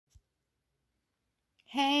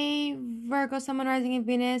Hey, Virgo, Sun, Moon, Rising, and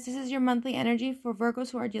Venus. This is your monthly energy for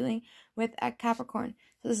Virgos who are dealing with a Capricorn.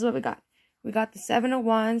 So this is what we got. We got the Seven of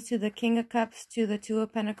Wands to the King of Cups to the Two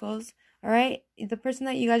of Pentacles. All right? The person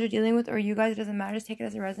that you guys are dealing with, or you guys, it doesn't matter. Just take it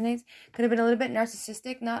as it resonates. Could have been a little bit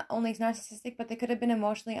narcissistic. Not only narcissistic, but they could have been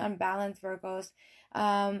emotionally unbalanced, Virgos.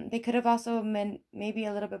 They could have also been maybe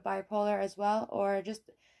a little bit bipolar as well, or just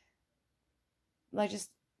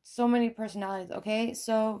so many personalities. Okay,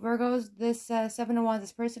 so Virgos, this Seven of Wands,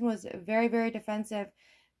 this person was very, very defensive,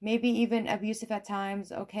 maybe even abusive at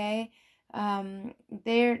times. Okay,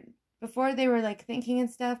 they're before they were like thinking and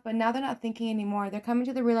stuff, but now they're not thinking anymore. They're coming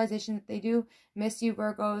to the realization that they do miss you,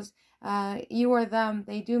 Virgos. You or them,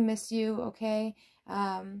 they do miss you. Okay,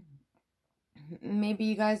 maybe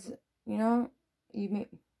you guys, you may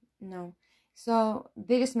no. So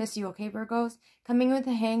they just miss you, okay, Virgos? Coming with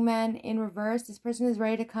the Hangman in reverse. This person is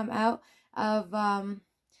ready to come out of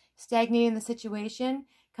stagnating the situation.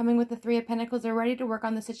 Coming with the Three of Pentacles, they're ready to work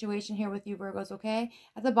on the situation here with you, Virgos, okay?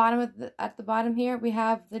 At the bottom here, we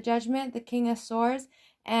have the Judgment, the King of Swords,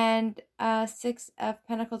 and Six of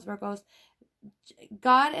Pentacles, Virgos.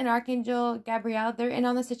 God and Archangel Gabriel, they're in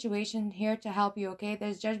on the situation here to help you, okay?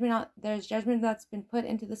 There's judgment that's been put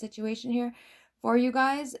into the situation here for you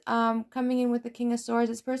guys. Coming in with the King of Swords,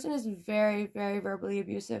 this person is very, very verbally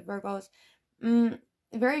abusive, Virgos.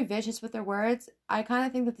 Very vicious with their words. I kind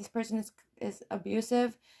of think that this person is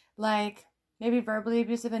abusive, like maybe verbally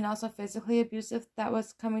abusive and also physically abusive that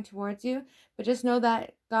was coming towards you. But just know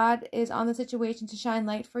that God is on the situation to shine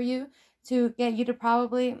light for you, to get you to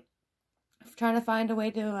probably trying to find a way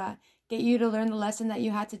to get you to learn the lesson that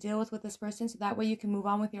you had to deal with this person, so that way you can move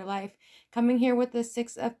on with your life. Coming here with the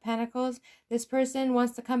Six of Pentacles, this person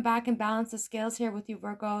wants to come back and balance the scales here with you,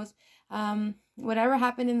 Virgos. Whatever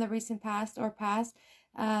happened in the recent past,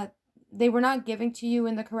 they were not giving to you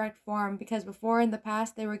in the correct form, because before in the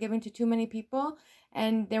past they were giving to too many people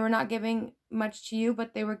and they were not giving much to you,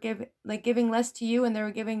 but they were giving less to you and they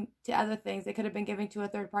were giving to other things. They could have been giving to a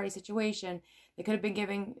third-party situation. They could have been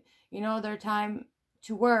giving, their time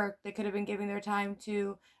to work. They could have been giving their time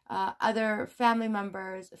to other family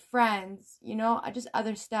members, friends, just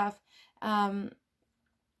other stuff.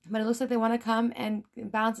 But it looks like they want to come and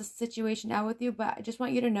balance the situation out with you. But I just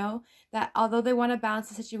want you to know that although they want to balance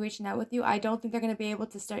the situation out with you, I don't think they're going to be able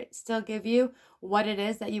to still give you what it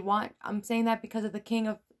is that you want. I'm saying that because of the King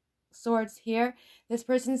of Swords here. This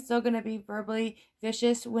person's still going to be verbally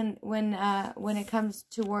vicious when it comes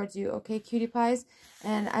towards you. Okay, cutie pies?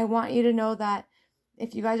 And I want you to know that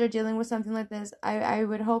if you guys are dealing with something like this, I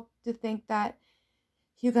would hope to think that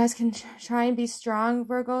you guys can try and be strong,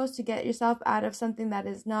 Virgos, to get yourself out of something that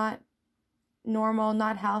is not normal,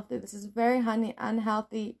 not healthy. This is a very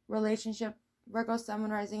unhealthy relationship, Virgo, Sun,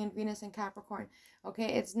 Moon, Rising, and Venus in Capricorn.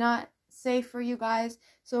 Okay, it's not safe for you guys.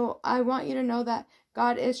 So I want you to know that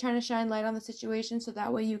God is trying to shine light on the situation, so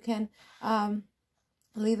that way you can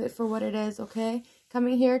leave it for what it is, okay?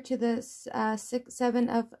 Coming here to this Seven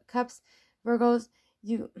of Cups, Virgos,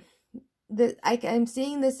 I'm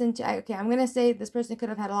seeing this into, okay, I'm going to say this person could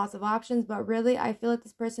have had lots of options, but really I feel like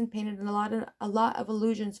this person painted a lot of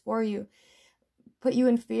illusions for you, put you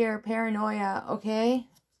in fear, paranoia, okay?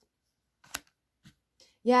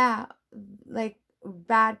 Yeah, like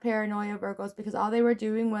bad paranoia, Virgos, because all they were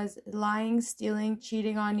doing was lying, stealing,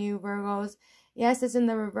 cheating on you, Virgos. Yes, it's in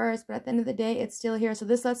the reverse, but at the end of the day, it's still here. So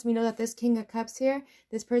this lets me know that this King of Cups here,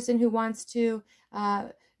 this person who wants to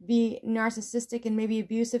be narcissistic and maybe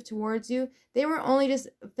abusive towards you, they were only just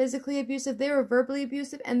physically abusive, they were verbally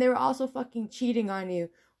abusive, and they were also fucking cheating on you.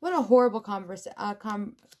 What a horrible combination.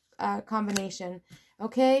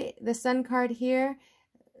 Okay, the Sun card here.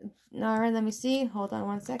 All right, let me see. Hold on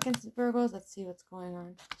 1 second, Virgos. Let's see what's going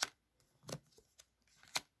on.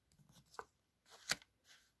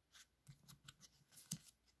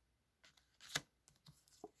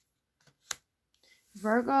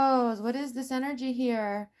 Virgos, what is this energy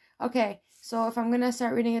here? Okay, so if I'm going to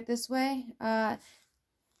start reading it this way,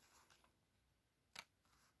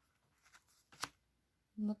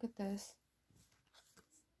 look at this.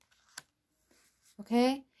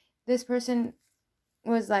 Okay, this person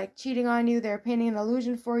was like cheating on you. They're painting an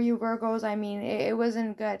illusion for you, Virgos. I mean, it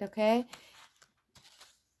wasn't good, okay?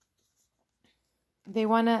 They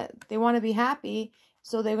wanna be happy,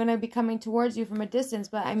 so they're gonna be coming towards you from a distance.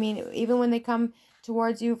 But I mean, even when they come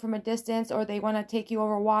towards you from a distance, or they want to take you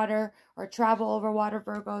over water or travel over water,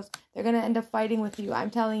 Virgos, they're gonna end up fighting with you.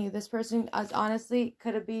 I'm telling you, this person is honestly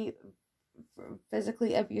could be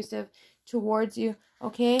physically abusive towards you,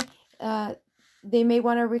 okay? They may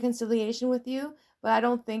want a reconciliation with you, but I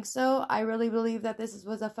don't think so. I really believe that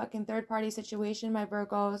was a fucking third party situation, my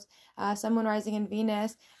Virgos, someone rising in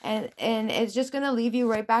Venus, and it's just gonna leave you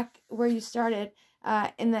right back where you started,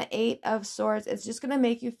 in the Eight of Swords. It's just gonna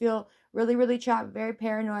make you feel really, really trapped, very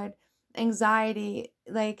paranoid, anxiety,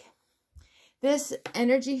 like this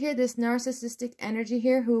energy here, this narcissistic energy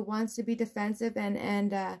here, who wants to be defensive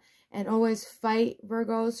and always fight,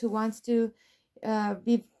 Virgos, who wants to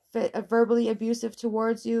be verbally abusive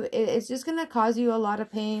towards you. It's just going to cause you a lot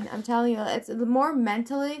of pain. I'm telling you, it's more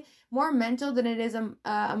mental than it is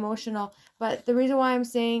emotional. But the reason why I'm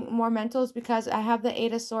saying more mental is because I have the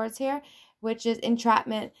Eight of Swords here, which is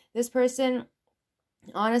entrapment. This person,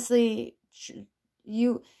 honestly,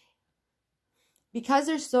 because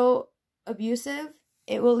they're so abusive,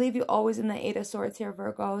 it will leave you always in the Eight of Swords here,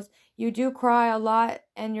 Virgos. You do cry a lot,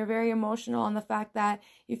 and you're very emotional on the fact that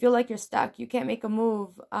you feel like you're stuck. You can't make a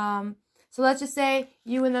move. So let's just say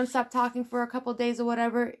you and them stop talking for a couple days or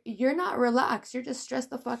whatever. You're not relaxed. You're just stressed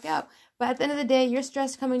the fuck out. But at the end of the day, you're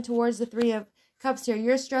stressed coming towards the Three of Cups here.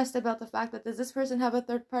 You're stressed about the fact that, does this person have a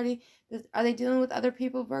third party? Are they dealing with other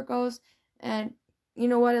people, Virgos? And you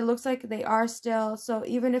know what? It looks like they are still. So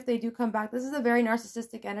even if they do come back, this is a very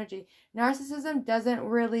narcissistic energy. Narcissism doesn't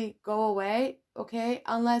really go away, okay,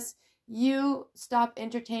 unless you stop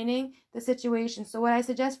entertaining the situation. So what I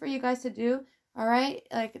suggest for you guys to do, all right,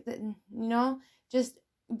 like, just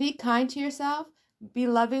be kind to yourself. Be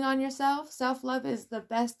loving on yourself. Self-love is the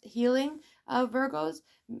best healing of Virgos.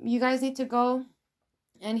 You guys need to go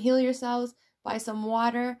and heal yourselves by some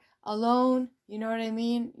water alone. You know what I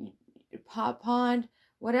mean? Pond,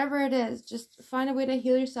 whatever it is, just find a way to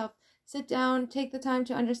heal yourself. Sit down, take the time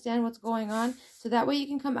to understand what's going on, so that way you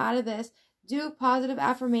can come out of this. Do positive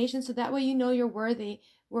affirmations, so that way you know you're worthy.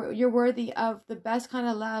 You're worthy of the best kind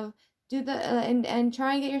of love. Do the and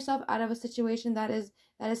try and get yourself out of a situation that is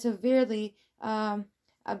severely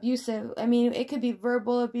abusive. I mean, it could be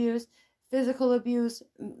verbal abuse, physical abuse,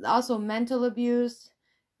 also mental abuse.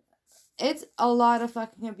 It's a lot of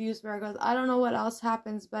fucking abuse, Virgos. I don't know what else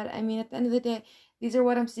happens, but I mean, at the end of the day, these are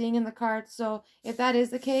what I'm seeing in the cards. So if that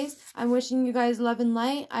is the case, I'm wishing you guys love and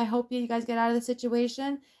light. I hope you guys get out of the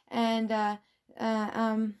situation and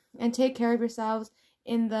take care of yourselves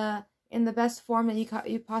in the best form that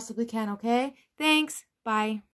you possibly can. Okay? Thanks. Bye.